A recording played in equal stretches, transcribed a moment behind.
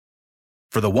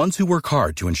For the ones who work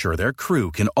hard to ensure their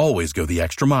crew can always go the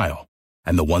extra mile,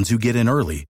 and the ones who get in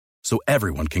early so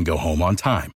everyone can go home on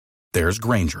time, there's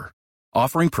Grainger,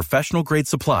 offering professional-grade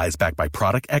supplies backed by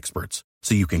product experts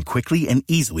so you can quickly and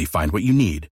easily find what you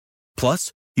need.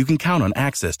 Plus, you can count on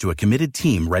access to a committed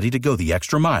team ready to go the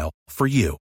extra mile for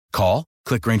you. Call,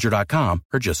 click Grainger.com,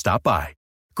 or just stop by.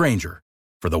 Grainger,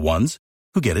 for the ones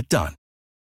who get it done.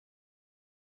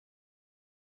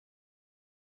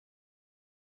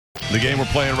 The game we're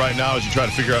playing right now is you try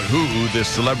to figure out who this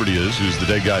celebrity is, who's the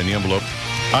dead guy in the envelope.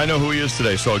 I know who he is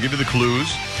today, so I'll give you the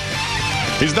clues.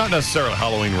 He's not necessarily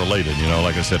Halloween related,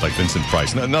 like I said, like Vincent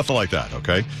Price. Nothing like that,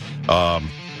 okay?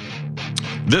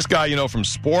 This guy, from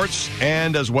sports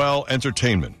and as well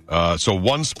entertainment. So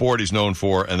one sport he's known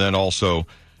for, and then also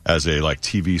as a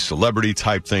TV celebrity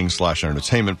type thing /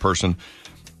 entertainment person.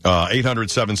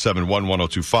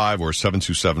 800-771-1025 or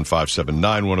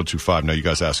 727-579-1025. Now, you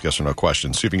guys ask yes or no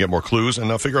questions. See if you can get more clues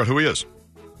and figure out who he is.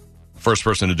 First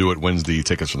person to do it wins the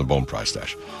tickets from the Bone Prize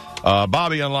Stash.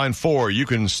 Bobby on line 4, you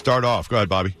can start off. Go ahead,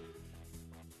 Bobby.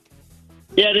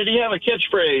 Yeah, did he have a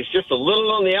catchphrase? Just a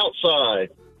little on the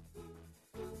outside.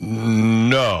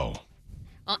 No.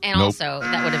 Well, and Nope. also,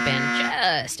 that would have been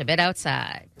just a bit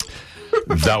outside.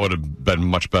 That would have been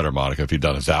much better, Monica, if he'd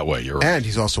done it that way. You're right. And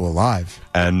he's also alive.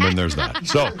 And then there's that.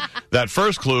 So that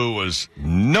first clue was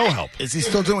no help. Is he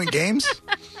still doing games?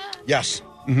 Yes.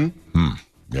 Yeah,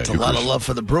 It's a lot of love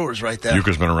for the Brewers right there.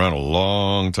 Euchre's been around a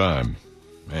long time.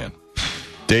 Man.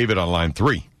 David on line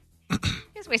 3.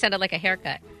 His way sounded like a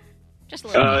haircut. Just a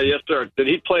little. Yes, sir. Did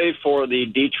he play for the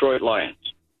Detroit Lions?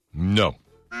 No,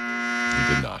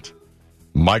 he did not.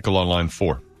 Michael on line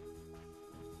 4.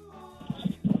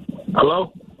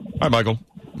 Hello? Hi, Michael.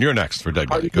 You're next for Dead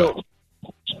Guy. Go ahead.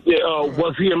 Yeah,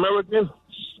 was he American?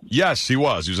 Yes, he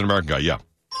was. He was an American guy, yeah.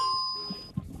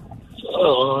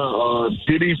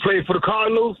 Did he play for the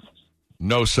Cardinals?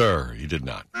 No, sir, he did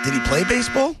not. Did he play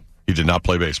baseball? He did not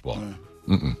play baseball.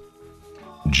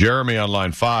 Jeremy on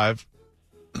line 5.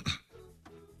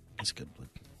 That's good.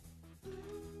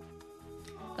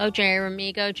 Go,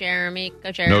 Jeremy. Go, Jeremy.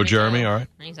 Go, Jeremy. No Jeremy, all right.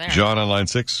 He's there. John on line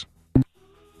 6.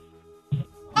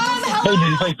 Hey,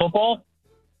 did he play football?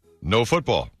 No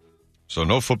football. So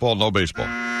no football, no baseball.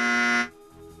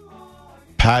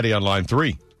 Patty on line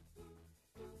 3.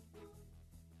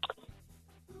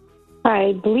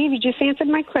 I believe you just answered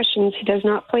my questions. He does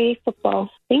not play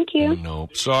football. Thank you. No,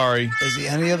 sorry. Is he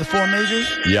any of the 4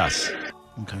 majors? Yes.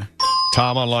 Okay.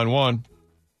 Tom on line 1.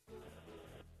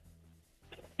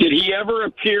 Did he ever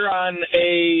appear on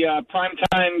a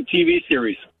primetime TV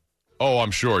series? Oh,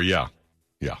 I'm sure, yeah.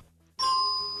 Yeah.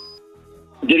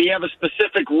 Did he have a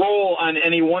specific role on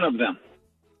any one of them?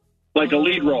 Like a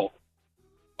lead role?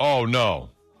 Oh, no.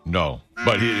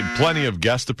 But he had plenty of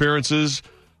guest appearances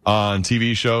on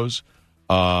TV shows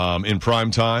in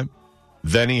prime time.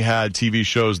 Then he had TV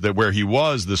shows where he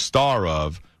was the star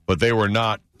of, but they were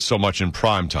not so much in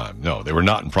prime time. No, they were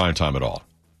not in prime time at all.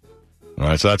 All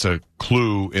right, so that's a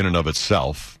clue in and of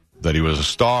itself that he was a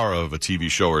star of a TV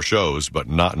show or shows, but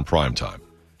not in prime time.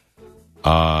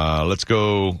 Let's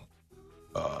go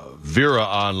Vera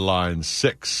on line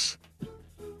 6.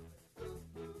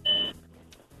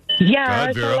 Yes, Go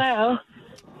ahead, Vera. hello.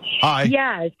 Hi.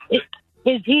 Yes.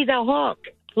 Is he the Hulk?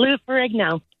 Lou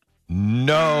Ferrigno.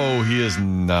 No, he is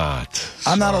not.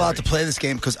 I'm not Sorry. allowed to play this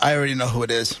game because I already know who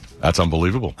it is. That's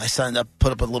unbelievable. I signed up,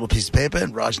 put up a little piece of paper,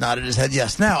 and Raj nodded his head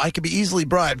yes. Now, I could be easily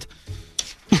bribed.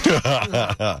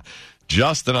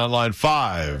 Justin on line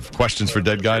 5. Questions for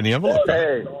Dead Guy in the Envelope.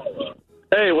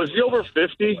 Hey, was he over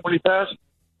 50 when he passed?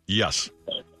 Yes.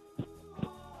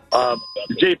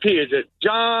 JP, is it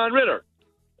John Ritter?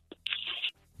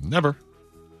 Never.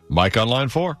 Mike on line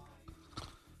 4.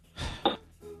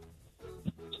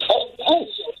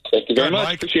 Thank you very Good, much.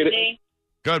 Mike. Appreciate it.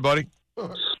 Go ahead, buddy.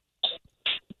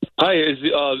 Hi,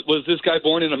 was this guy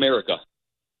born in America?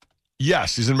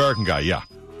 Yes, he's an American guy, yeah.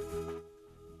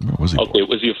 Where was he born? Okay,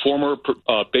 was he a former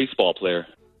baseball player?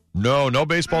 No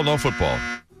baseball, no football.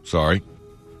 Sorry.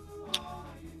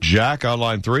 Jack on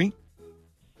line 3.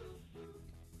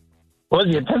 Was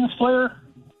he a tennis player?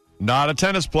 Not a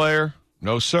tennis player.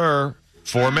 No, sir.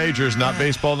 4 majors, not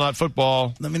baseball, not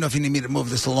football. Let me know if you need me to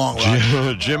move this along,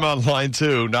 Raj. Jim on line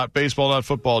 2. Not baseball, not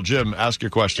football. Jim, ask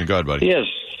your question. Go ahead, buddy. Yes.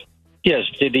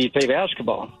 Did he play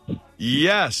basketball?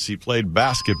 Yes, he played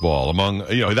basketball. Among,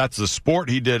 that's the sport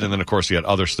he did, and then, of course, he had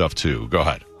other stuff, too. Go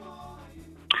ahead.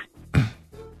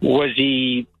 Was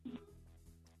he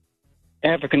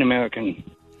African American?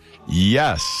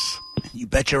 Yes. You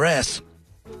bet your ass.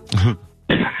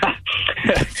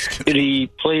 Did he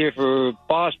play for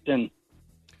Boston?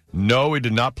 No, he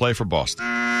did not play for Boston.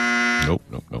 Nope.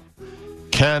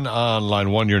 Ken on line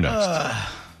 1, you're next.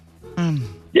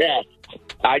 Yeah.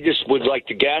 I just would like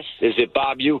to guess, is it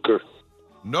Bob Uecker?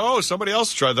 No, somebody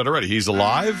else tried that already. He's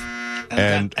alive.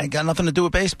 And got nothing to do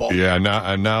with baseball. Yeah,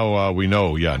 now we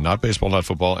know, not baseball, not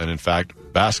football, and in fact,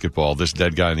 basketball, this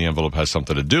dead guy in the envelope has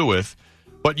something to do with.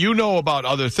 But you know about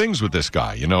other things with this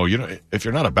guy. You know, if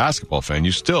you're not a basketball fan,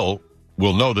 you still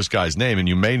will know this guy's name, and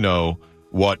you may know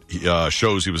what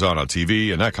shows he was on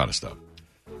TV and that kind of stuff.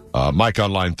 Mike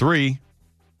on line 3.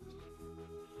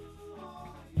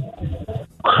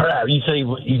 Crap, you say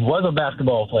he was a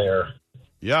basketball player.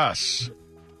 Yes.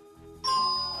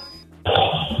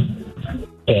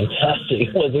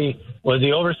 Fantastic. Was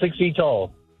he over 6 feet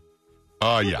tall?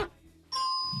 Yeah.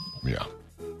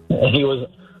 He was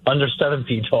under 7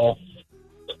 feet tall.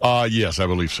 Yes, I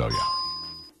believe so, yeah.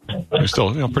 He's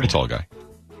still, pretty tall guy.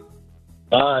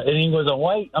 And he was a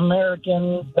white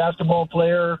American basketball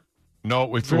player. No,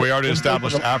 we already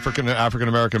established African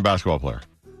American basketball player.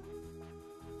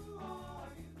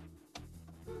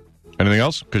 Anything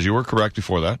else? Because you were correct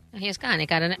before that. He was gone. I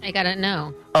got a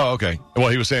no. Oh, okay. Well,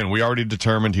 he was saying we already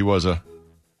determined he was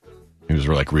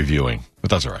like reviewing,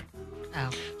 but that's all right. Oh.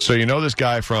 So you know this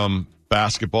guy from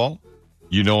basketball.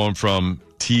 You know him from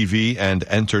TV and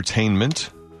entertainment.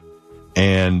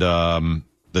 And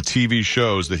the TV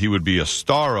shows that he would be a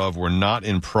star of were not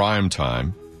in prime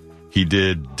time. He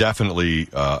did definitely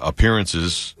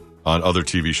appearances on other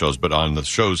TV shows, but on the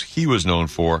shows he was known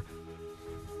for,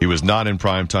 he was not in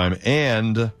prime time,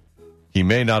 and he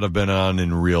may not have been on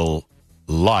in real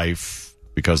life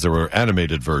because there were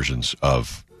animated versions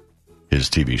of his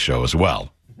TV show as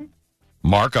well.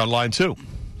 Mark on line 2.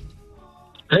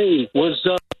 Hey, you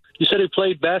said he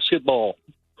played basketball?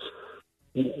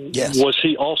 Yes. Was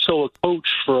he also a coach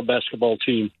for a basketball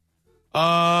team?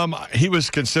 He was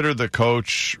considered the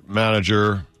coach,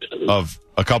 manager of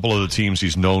a couple of the teams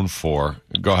he's known for.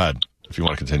 Go ahead, if you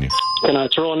want to continue. Can I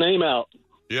throw a name out?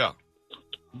 Yeah.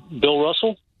 Bill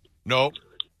Russell? Nope.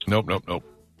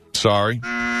 Sorry.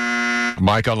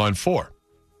 Mike on line 4.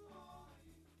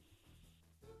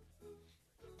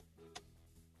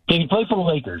 Did he play for the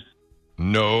Lakers?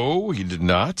 No, he did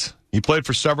not. He played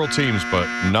for several teams, but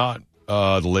not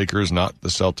the Lakers, not the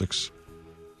Celtics.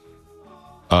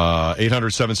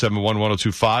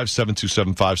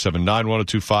 800-771-1025,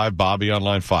 727-579-1025. Bobby on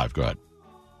line 5. Go ahead.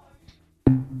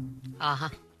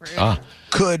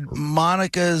 Could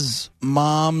Monica's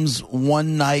mom's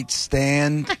one-night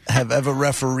stand have ever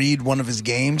refereed one of his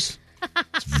games?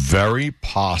 It's very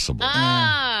possible.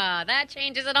 That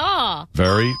changes it all.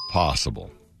 Very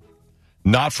possible.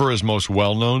 Not for his most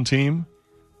well-known team,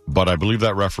 but I believe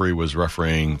that referee was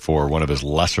refereeing for one of his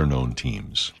lesser-known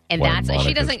teams. And that's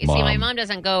she doesn't see. My mom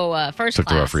doesn't go first took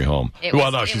class. The referee home. It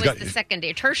was the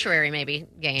secondary, tertiary maybe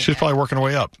game. She's probably working her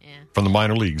way up from the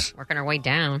minor leagues. Working her way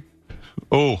down.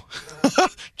 Oh,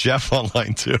 Jeff on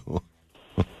line 2.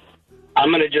 I'm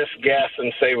going to just guess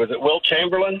and say, was it Will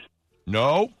Chamberlain?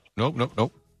 No.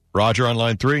 Roger on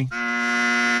line 3.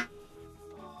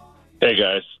 Hey,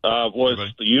 guys.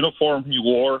 Was the uniform you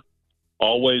wore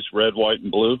always red, white,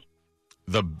 and blue?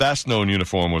 The best-known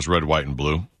uniform was red, white, and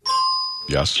blue.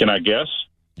 Yes. Can I guess?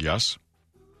 Yes.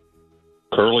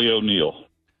 Curly O'Neal.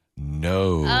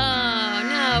 No. Oh,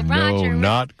 no, No, Roger.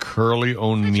 not Curly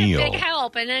O'Neal. Such a big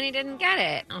help, and then he didn't get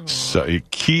it. Oh. So,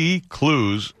 key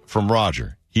clues from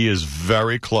Roger. He is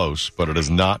very close, but it is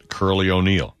not Curly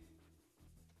O'Neal,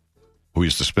 who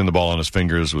used to spin the ball on his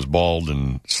fingers, was bald,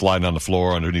 and sliding on the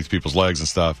floor underneath people's legs and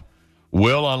stuff.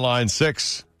 Will on line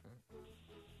 6.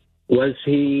 Was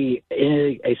he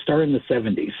a star in the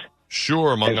 70s?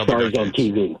 Sure, among other decades. On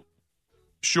TV?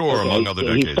 Sure, okay. among other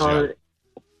decades,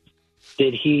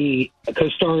 Did he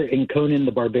co-star in Conan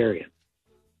the Barbarian?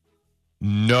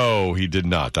 No, he did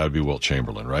not. That would be Wilt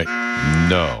Chamberlain, right?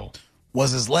 No.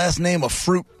 Was his last name a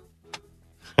fruit?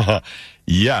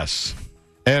 Yes.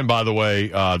 And by the way,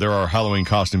 there are Halloween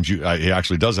costumes. He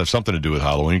actually does have something to do with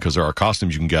Halloween because there are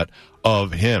costumes you can get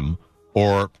of him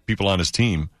or people on his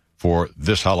team for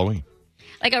this Halloween.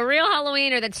 Like a real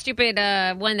Halloween or that stupid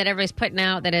one that everybody's putting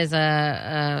out that is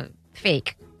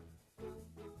fake?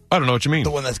 I don't know what you mean.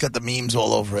 The one that's got the memes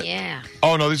all over it. Yeah.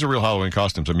 Oh, no, these are real Halloween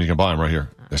costumes. I mean, you can buy them right here.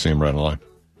 I see them right on the line.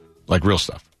 Like real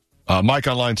stuff. Mike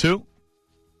on line 2.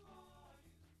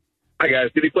 Hi, guys.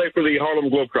 Did he play for the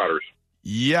Harlem Globetrotters?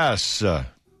 Yes.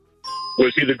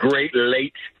 Was he the great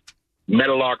late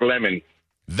Meadowlark Lemon?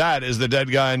 That is the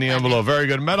dead guy in the envelope. Very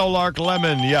good. Meadowlark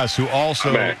Lemon, yes, who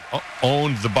also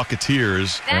owned the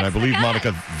Buccateers. And I believe,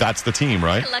 Monica, that's the team,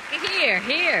 right? Lucky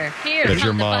here. Did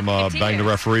your mom bang the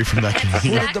referee from that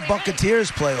game? Where did the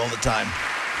Buccateers play all the time?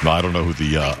 No, I don't know who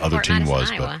the other team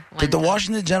was, but did the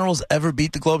Washington Generals ever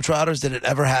beat the Globetrotters? Did it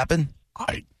ever happen?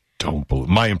 I don't believe.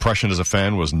 My impression as a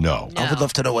fan was no. I would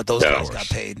love to know what those guys got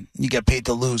paid. You get paid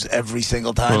to lose every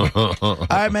single time. All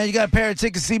right, man, you got a pair of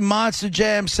tickets to see Monster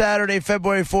Jam Saturday,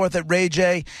 February 4th at Ray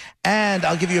J. And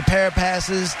I'll give you a pair of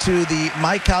passes to the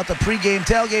Mike Calta pregame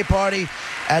tailgate party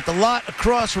at the lot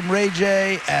across from Ray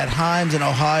J at Himes in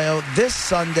Ohio this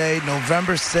Sunday,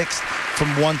 November 6th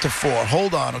from 1 to 4.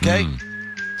 Hold on, okay?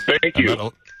 Thank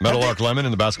you. Meadowlark Lemon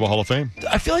in the Basketball Hall of Fame.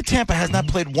 I feel like Tampa has not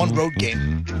played one road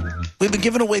game. We've been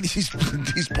giving away these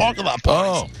parking lot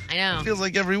parties. I know. It feels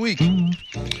like every week.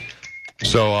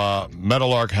 So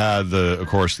Meadowlark had, of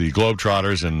course, the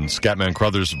Globetrotters, and Scatman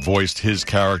Crothers voiced his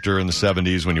character in the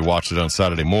 70s when you watched it on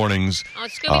Saturday mornings. Oh,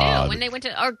 Scooby-Doo, when they went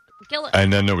to...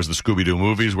 And then there was the Scooby-Doo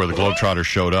movies where the Globetrotters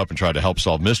showed up and tried to help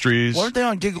solve mysteries. Weren't they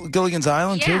on Gilligan's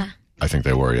Island, too? I think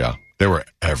they were, yeah. They were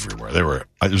everywhere.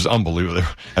 It was unbelievable.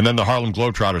 And then the Harlem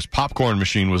Globetrotters Popcorn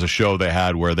Machine was a show they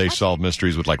had where they solved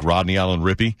mysteries with like Rodney Allen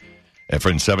Rippey. And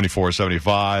in 74,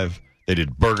 75, they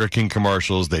did Burger King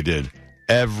commercials. They did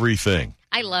everything.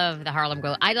 I love the Harlem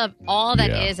Globe. I love all that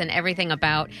is and everything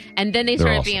about. And then they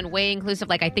started being way inclusive.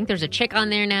 Like, I think there's a chick on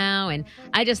there now. And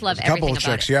I just love everything about it. A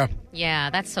couple of chicks, yeah.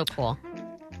 Yeah, that's so cool.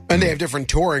 And they have different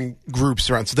touring groups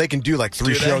around, so they can do like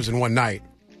 3 shows in one night.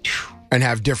 And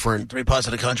have different 3 parts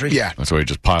of the country. Yeah, that's why you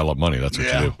just pile up money. That's what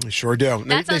you do. They sure do.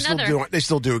 They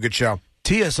still do a good show.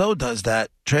 TSO does that.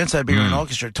 Trans-Siberian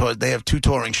Orchestra tours. They have 2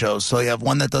 touring shows. So you have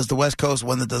one that does the West Coast,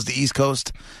 one that does the East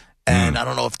Coast. And I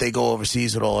don't know if they go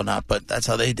overseas at all or not, but that's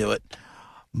how they do it.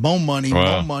 More money,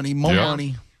 more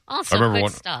money. Also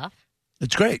good stuff.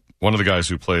 It's great. One of the guys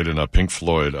who played in a Pink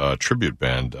Floyd tribute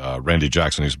band, Randy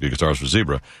Jackson, used to be a guitarist for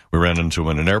Zebra. We ran into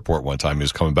him in an airport one time. He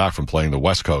was coming back from playing the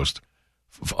West Coast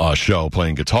show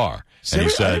playing guitar. And he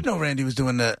said, I didn't know Randy was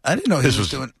doing that. I didn't know he was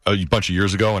doing a bunch of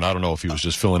years ago, and I don't know if he was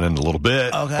just filling in a little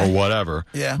bit or whatever.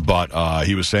 Yeah. But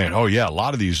he was saying, a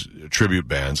lot of these tribute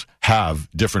bands have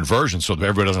different versions so that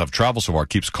everybody doesn't have to travel so far. It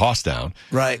keeps costs down.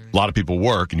 Right. A lot of people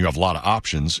work, and you have a lot of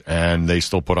options, and they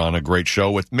still put on a great show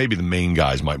with maybe the main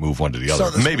guys might move one to the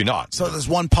other. Maybe not. So there's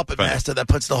one puppet master that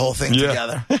puts the whole thing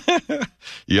together.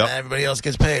 Yep. And everybody else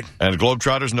gets paid. And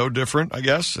Globetrotters no different, I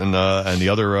guess, and the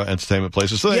other entertainment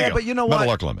places. So there you go. But you know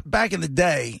Meadowlark Lemon. Back in the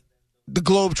day, the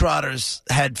Globetrotters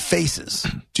had faces.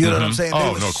 Do you know what I'm saying?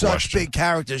 They were such big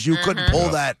characters. You couldn't pull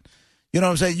that. You know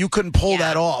what I'm saying? You couldn't pull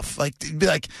that off. Like, be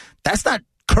like, that's not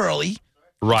Curly.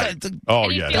 Right. They all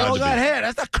got hair.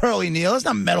 That's not Curly Neal. That's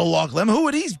not Meadowlark Lemon. Who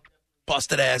are these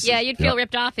busted asses? Yeah, you'd feel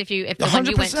ripped off if the one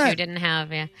you went to didn't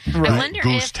have. Yeah. Right. I wonder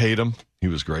Goose Tatum. He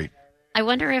was great. I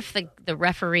wonder if the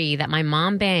referee that my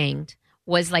mom banged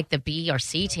was like the B or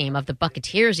C team of the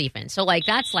Buccaneers even. So, like,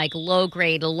 that's like low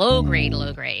grade.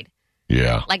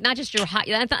 Yeah. Like, not just your hot,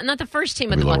 not the first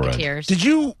team of the Buccaneers. Did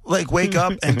you, like, wake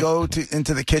up and go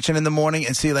into the kitchen in the morning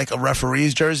and see, like, a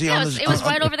referee's jersey on it was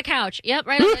right over the couch. Yep,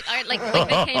 right. Like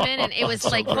they came in and it was,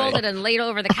 like, folded and laid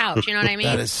over the couch. You know what I mean?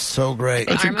 That is so great.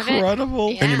 That's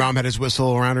incredible. Yeah. And your mom had his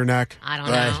whistle around her neck. I don't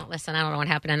know. Listen, I don't know what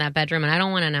happened in that bedroom, and I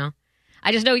don't want to know.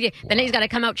 I just know then he's got to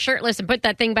come out shirtless and put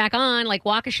that thing back on, like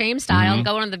walk of shame style, and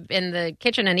go in the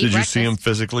kitchen and eat breakfast. Did you see him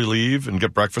physically leave and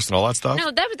get breakfast and all that stuff? No,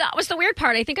 that was the weird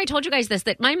part. I think I told you guys this,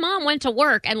 that my mom went to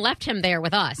work and left him there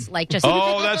with us. Like, just.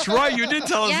 Oh, that's right. You did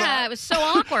tell us that. Yeah, it was so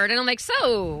awkward. And I'm like,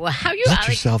 so, how you. Let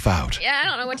yourself out. Yeah, I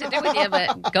don't know what to do with you,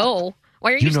 but go.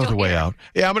 Why are you still know the way here? out.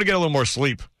 Yeah, I'm going to get a little more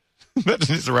sleep.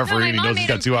 He's a referee and he knows he's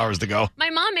got 2 hours to go. My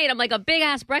mom made him like a big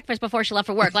ass breakfast before she left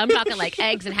for work. I'm talking like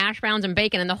eggs and hash browns and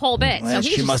bacon and the whole bit. Well, so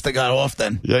she must have got off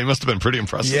then. Yeah, he must have been pretty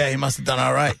impressive. Yeah, he must have done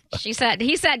all right. He sat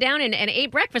down and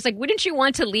ate breakfast. Like, wouldn't you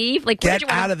want to leave? Like, get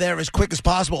out of there as quick as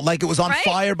possible. Like it was on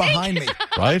fire behind me.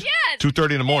 Right? Yes.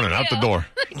 2:30 in the morning, out the door.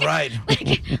 Right.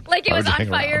 Like it was on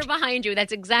fire behind you.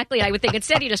 That's exactly I would think.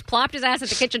 Instead, he just plopped his ass at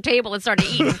the kitchen table and started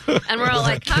eating. And we're all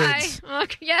like, hi.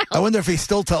 Okay, yeah. I wonder if he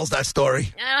still tells that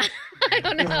story. I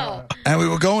don't know. And we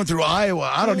were going through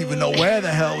Iowa. I don't even know where the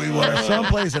hell we were.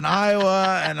 Someplace in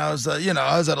Iowa. And I was,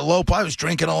 I was at a low point. I was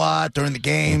drinking a lot during the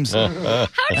games. And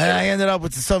I ended up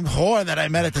with some whore that I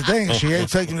met at the thing. She had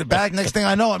taken me back. Next thing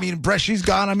I know, I'm eating breakfast. She's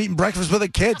gone. I'm eating breakfast with the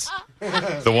kids.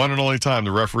 The one and only time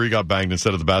the referee got banged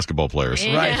instead of the basketball players.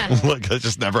 Yeah. Right. Like, that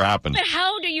just never happened. But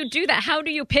how do you do that? How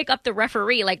do you pick up the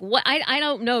referee? Like, what? I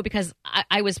don't know, because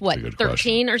I was,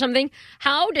 13 or something?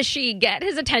 How does she get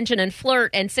his attention and flirt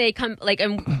and say, come, like,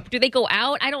 and do they go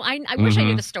out? I wish I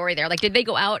knew the story there. Like, did they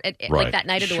go out like that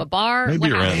night into a bar?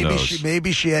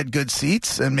 Maybe she had good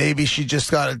seats, and maybe she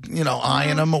just got to,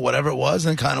 eyeing him or whatever it was,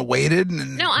 and kind of waited.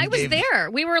 No, I was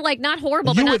there. We were, like, not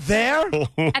horrible. You but were there?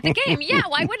 At the game. Yeah,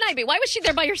 why wouldn't I be? Why was she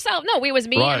there by herself? No, it was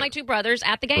me and my 2 brothers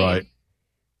at the game. Right.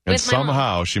 And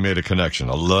somehow she made a connection,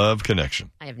 a love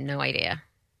connection. I have no idea.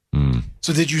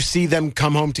 So did you see them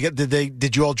come home together?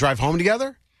 Did you all drive home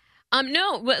together?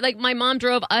 No, like my mom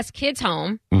drove us kids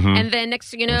home, and then next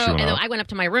thing you know, and then I went up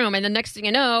to my room, and the next thing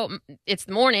you know, it's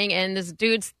the morning, and this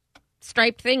dude's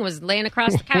striped thing was laying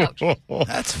across the couch.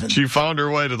 She found her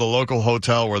way to the local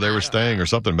hotel where they were staying or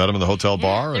something, met him in the hotel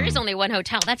bar. There is only one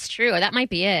hotel. That's true. That might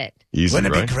be it. Easy,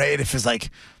 Wouldn't it right? be great if it's like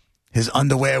his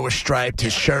underwear was striped,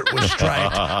 his shirt was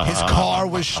striped, his car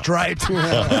was striped? Oh,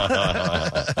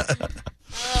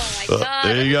 my God.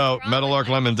 There you go. Meadowlark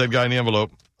Lemon, dead guy in the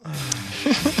envelope.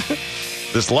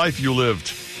 This life you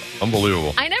lived.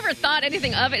 Unbelievable. I never thought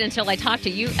anything of it until I talked to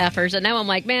you effers, and now I'm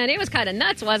like, man, it was kind of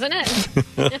nuts, wasn't it?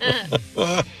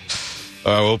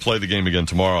 We'll play the game again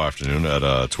tomorrow afternoon at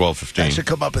 12:15. That should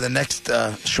come up in the next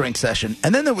shrink session.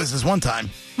 And then there was this one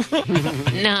time.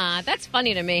 Nah, that's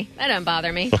funny to me. That doesn't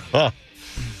bother me. Well,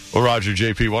 Roger,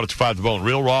 JP, 105 The Bone,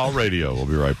 Real Raw Radio. We'll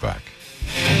be right back.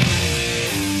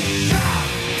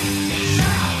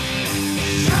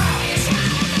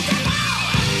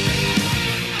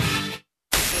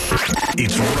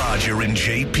 It's Roger and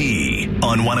JP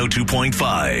on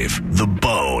 102.5 The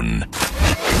Bone.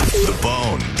 The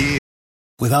Bone is...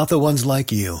 Without the ones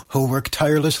like you, who work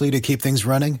tirelessly to keep things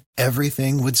running,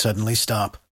 everything would suddenly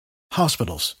stop.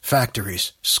 Hospitals,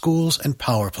 factories, schools, and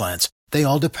power plants, they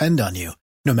all depend on you.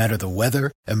 No matter the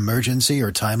weather, emergency,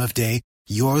 or time of day,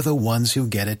 you're the ones who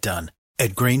get it done.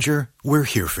 At Grainger, we're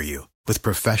here for you with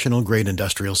professional-grade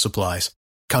industrial supplies.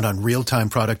 Count on real-time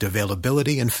product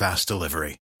availability and fast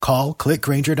delivery. Call, click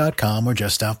Grainger.com, or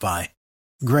just stop by.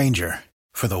 Grainger,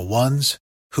 for the ones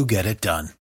who get it done.